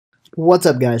What's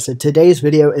up, guys? So today's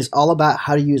video is all about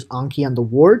how to use Anki on the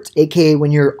wards, aka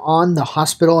when you're on the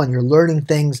hospital and you're learning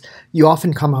things, you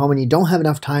often come home and you don't have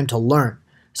enough time to learn.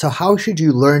 So how should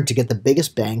you learn to get the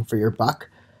biggest bang for your buck?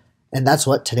 And that's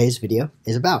what today's video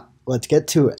is about. Let's get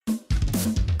to it.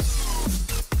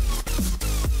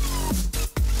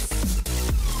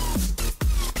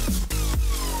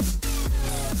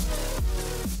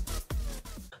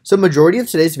 So majority of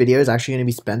today's video is actually going to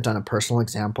be spent on a personal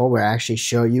example where I actually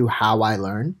show you how I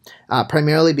learn,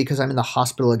 primarily because I'm in the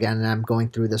hospital again and I'm going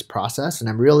through this process and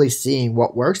I'm really seeing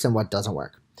what works and what doesn't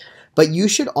work. But you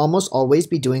should almost always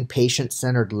be doing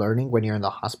patient-centered learning when you're in the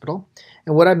hospital.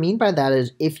 And what I mean by that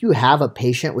is if you have a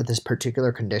patient with this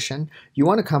particular condition, you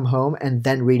want to come home and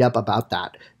then read up about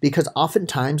that, because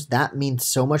oftentimes that means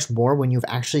so much more when you've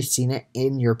actually seen it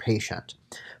in your patient.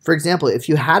 For example, if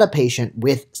you had a patient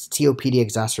with COPD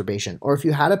exacerbation, or if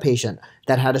you had a patient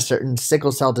that had a certain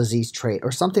sickle cell disease trait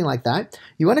or something like that,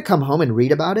 you want to come home and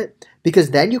read about it, because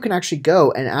then you can actually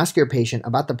go and ask your patient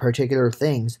about the particular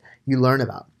things you learn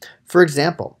about. For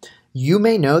example, you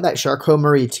may know that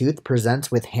Charcot-Marie tooth presents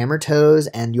with hammer toes,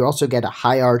 and you also get a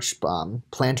high arch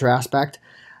plantar aspect.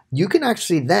 You can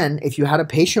actually then, if you had a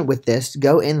patient with this,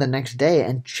 go in the next day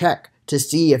and check to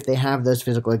see if they have those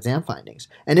physical exam findings.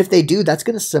 And if they do, that's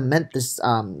going to cement this,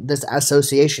 this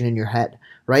association in your head,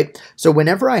 right? So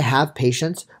whenever I have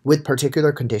patients with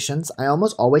particular conditions, I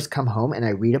almost always come home and I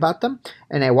read about them,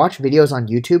 and I watch videos on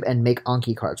YouTube and make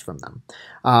Anki cards from them.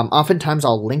 Oftentimes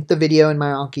I'll link the video in my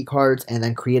Anki cards and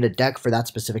then create a deck for that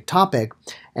specific topic.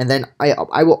 And then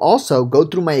I will also go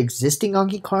through my existing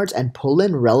Anki cards and pull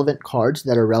in relevant cards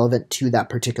that are relevant to that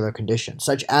particular condition,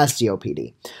 such as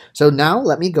COPD. So now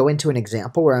let me go into an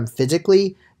example where I'm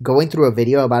physically going through a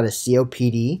video about a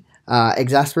COPD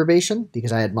exacerbation,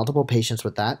 because I had multiple patients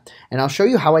with that, and I'll show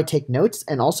you how I take notes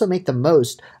and also make the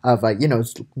most of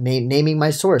naming my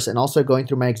source and also going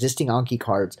through my existing Anki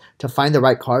cards to find the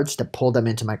right cards to pull them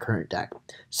into my current deck.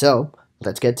 So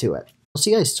let's get to it. You'll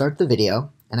see I start the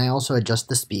video and I also adjust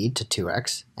the speed to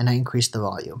 2x and I increase the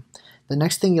volume. The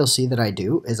next thing you'll see that I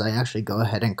do is I actually go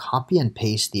ahead and copy and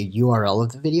paste the URL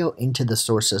of the video into the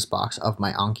sources box of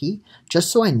my Anki,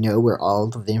 just so I know where all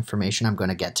of the information I'm going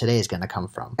to get today is going to come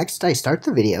from. Next, I start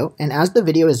the video, and as the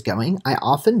video is going, I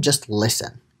often just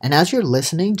listen. And as you're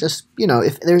listening, just,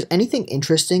 if there's anything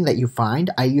interesting that you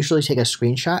find, I usually take a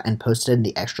screenshot and post it in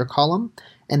the extra column,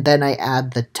 and then I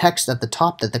add the text at the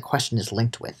top that the question is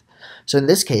linked with. So in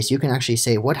this case, you can actually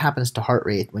say what happens to heart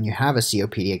rate when you have a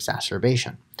COPD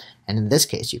exacerbation. And in this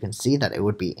case, you can see that it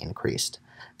would be increased.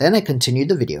 Then I continue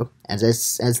the video, as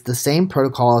the same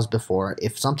protocol as before.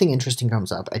 If something interesting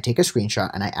comes up, I take a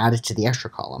screenshot and I add it to the extra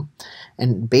column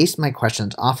and base my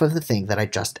questions off of the thing that I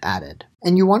just added.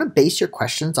 And you want to base your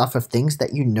questions off of things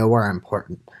that you know are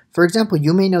important. For example,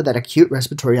 you may know that acute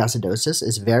respiratory acidosis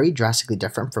is very drastically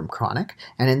different from chronic,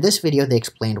 and in this video they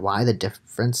explained why the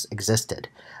difference existed.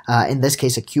 In this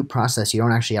case, acute process, you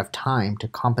don't actually have time to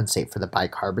compensate for the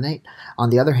bicarbonate. On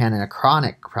the other hand, in a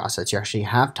chronic process, you actually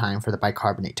have time for the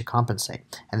bicarbonate to compensate,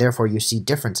 and therefore you see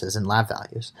differences in lab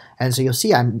values. And so you'll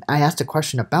see I asked a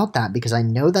question about that because I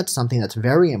know that's something that's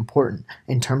very important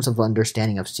in terms of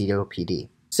understanding of COPD.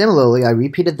 Similarly, I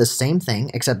repeated the same thing,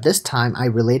 except this time I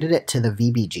related it to the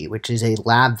VBG, which is a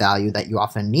lab value that you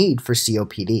often need for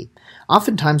COPD.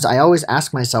 Oftentimes, I always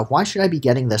ask myself, why should I be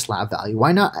getting this lab value?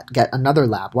 Why not get another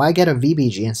lab? Why get a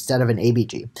VBG instead of an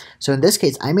ABG? So in this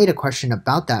case, I made a question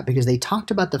about that because they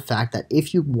talked about the fact that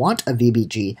if you want a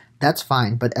VBG, that's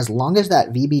fine, but as long as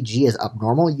that VBG is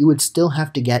abnormal, you would still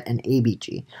have to get an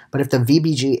ABG. But if the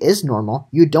VBG is normal,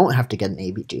 you don't have to get an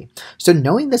ABG. So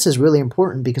knowing this is really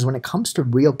important because when it comes to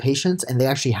real patients and they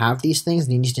actually have these things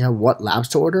and you need to know what labs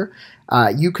to order,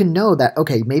 you can know that,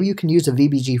 okay, maybe you can use a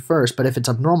VBG first, but if it's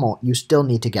abnormal, you still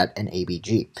need to get an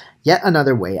ABG. Yet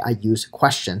another way I use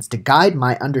questions to guide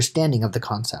my understanding of the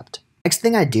concept. Next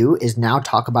thing I do is now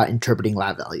talk about interpreting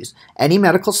lab values. Any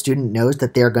medical student knows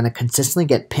that they're going to consistently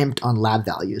get pimped on lab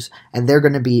values, and they're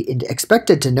going to be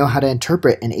expected to know how to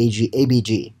interpret an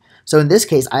ABG. So in this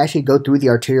case, I actually go through the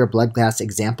arterial blood gas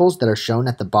examples that are shown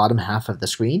at the bottom half of the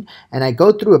screen, and I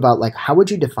go through about how would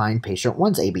you define patient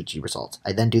 1's ABG results.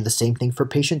 I then do the same thing for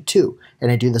patient 2,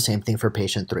 and I do the same thing for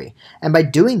patient 3. And by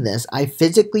doing this, I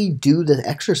physically do the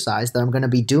exercise that I'm going to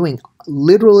be doing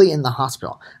literally in the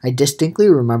hospital. I distinctly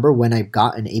remember when I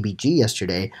got an ABG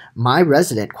yesterday, my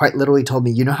resident quite literally told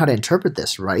me, you know how to interpret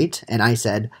this, right? And I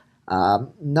said,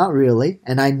 Not really.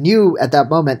 And I knew at that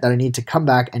moment that I need to come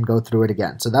back and go through it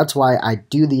again. So that's why I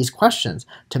do these questions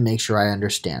to make sure I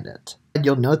understand it.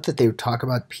 You'll note that they talk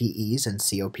about PEs and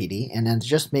COPD, and then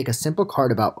just make a simple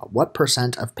card about what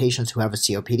percent of patients who have a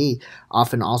COPD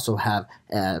often also have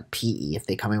a PE if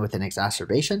they come in with an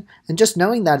exacerbation. And just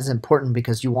knowing that is important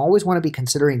because you always want to be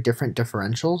considering different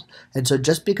differentials. And so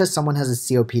just because someone has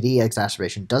a COPD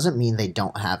exacerbation doesn't mean they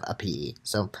don't have a PE.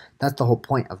 So that's the whole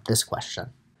point of this question.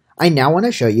 I now want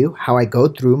to show you how I go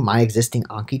through my existing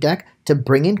Anki deck to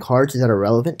bring in cards that are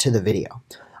relevant to the video.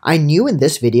 I knew in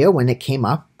this video when it came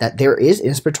up that there is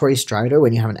inspiratory stridor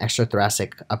when you have an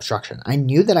extrathoracic obstruction. I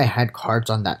knew that I had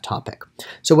cards on that topic.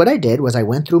 So what I did was I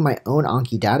went through my own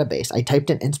Anki database. I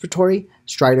typed in inspiratory,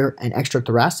 stridor, and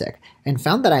extrathoracic and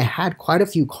found that I had quite a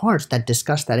few cards that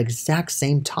discussed that exact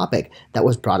same topic that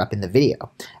was brought up in the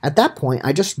video. At that point,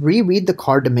 I just reread the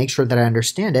card to make sure that I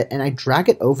understand it, and I drag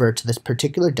it over to this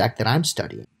particular deck that I'm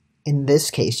studying. In this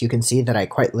case, you can see that I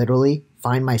quite literally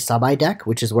find my sub-I deck,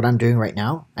 which is what I'm doing right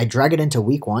now. I drag it into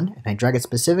week 1, and I drag it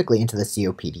specifically into the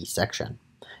COPD section.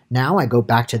 Now I go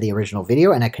back to the original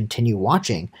video and I continue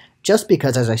watching, just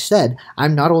because, as I said,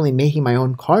 I'm not only making my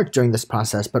own cards during this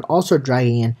process, but also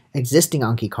dragging in existing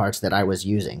Anki cards that I was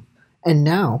using. And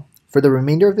now, for the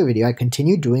remainder of the video, I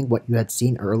continue doing what you had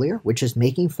seen earlier, which is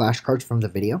making flashcards from the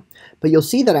video. But you'll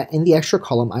see that in the extra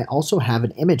column, I also have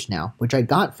an image now, which I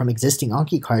got from existing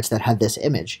Anki cards that had this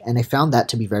image, and I found that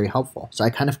to be very helpful. So I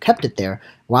kind of kept it there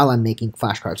while I'm making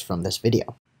flashcards from this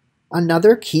video.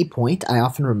 Another key point I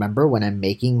often remember when I'm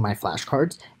making my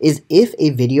flashcards is if a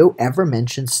video ever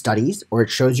mentions studies or it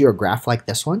shows you a graph like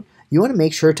this one, you want to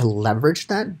make sure to leverage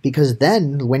that, because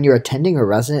then when you're attending a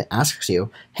resident asks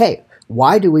you, hey,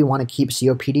 why do we want to keep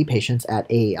COPD patients at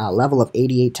a level of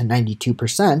 88 to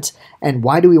 92%, and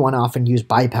why do we want to often use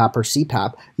BiPAP or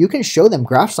CPAP? You can show them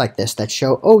graphs like this that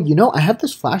show, oh, you know, I have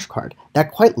this flashcard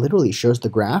that quite literally shows the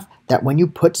graph that when you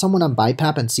put someone on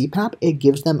BiPAP and CPAP, it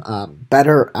gives them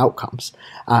better outcomes.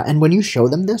 And when you show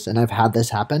them this, and I've had this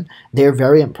happen, they're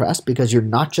very impressed because you're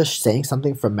not just saying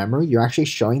something from memory, you're actually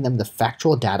showing them the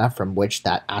factual data from which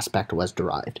that aspect was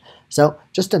derived. So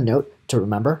just a note to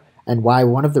remember, and why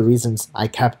one of the reasons I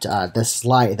kept this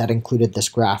slide that included this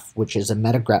graph, which is a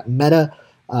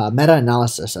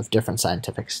meta-analysis of different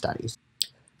scientific studies.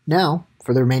 Now,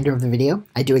 for the remainder of the video,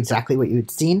 I do exactly what you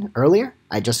had seen earlier.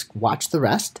 I just watch the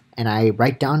rest and I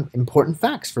write down important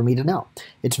facts for me to know.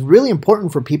 It's really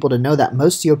important for people to know that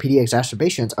most COPD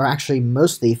exacerbations are actually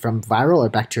mostly from viral or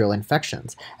bacterial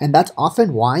infections. And that's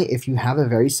often why, if you have a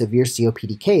very severe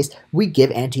COPD case, we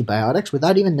give antibiotics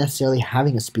without even necessarily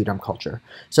having a sputum culture.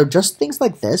 So just things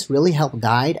like this really help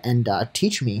guide and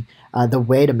teach me the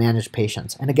way to manage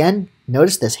patients. And again,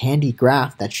 notice this handy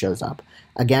graph that shows up.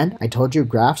 Again, I told you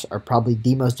graphs are probably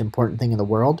the most important thing in the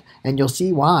world, and you'll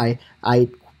see why I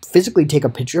physically take a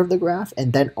picture of the graph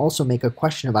and then also make a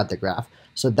question about the graph.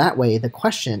 So that way the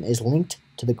question is linked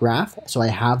to the graph, so I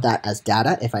have that as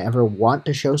data if I ever want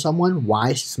to show someone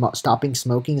why stopping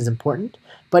smoking is important.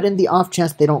 But in the off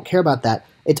chance they don't care about that,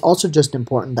 it's also just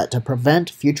important that to prevent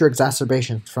future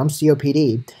exacerbations from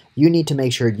COPD, you need to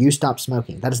make sure you stop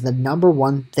smoking. That is the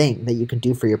 #1 thing that you can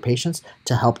do for your patients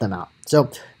to help them out. So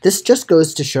this just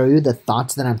goes to show you the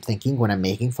thoughts that I'm thinking when I'm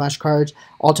making flashcards,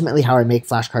 ultimately how I make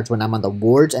flashcards when I'm on the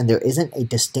wards and there isn't a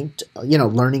distinct,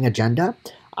 learning agenda.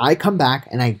 I come back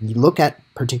and I look at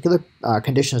particular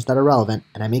conditions that are relevant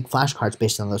and I make flashcards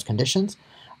based on those conditions.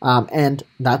 And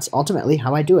that's ultimately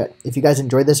how I do it. If you guys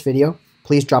enjoyed this video,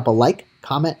 please drop a like,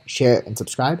 comment, share, and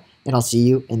subscribe, and I'll see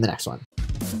you in the next one.